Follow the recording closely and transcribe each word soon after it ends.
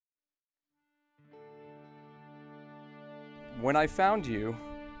When I found you,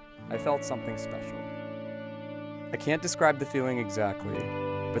 I felt something special. I can't describe the feeling exactly,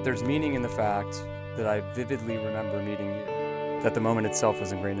 but there's meaning in the fact that I vividly remember meeting you, that the moment itself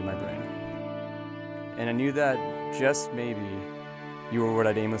was ingrained in my brain. And I knew that just maybe you were what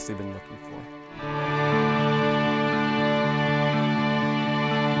I'd aimlessly been looking for.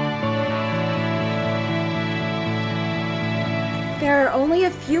 There are only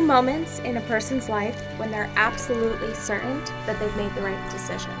a few moments in a person's life when they're absolutely certain that they've made the right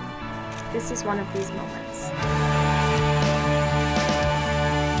decision. This is one of these moments.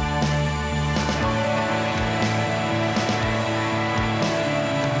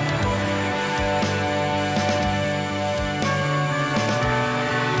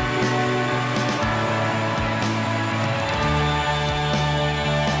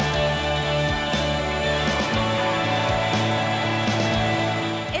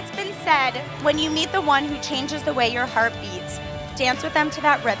 When you meet the one who changes the way your heart beats, dance with them to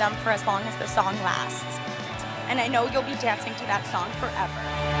that rhythm for as long as the song lasts. And I know you'll be dancing to that song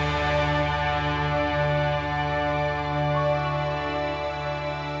forever.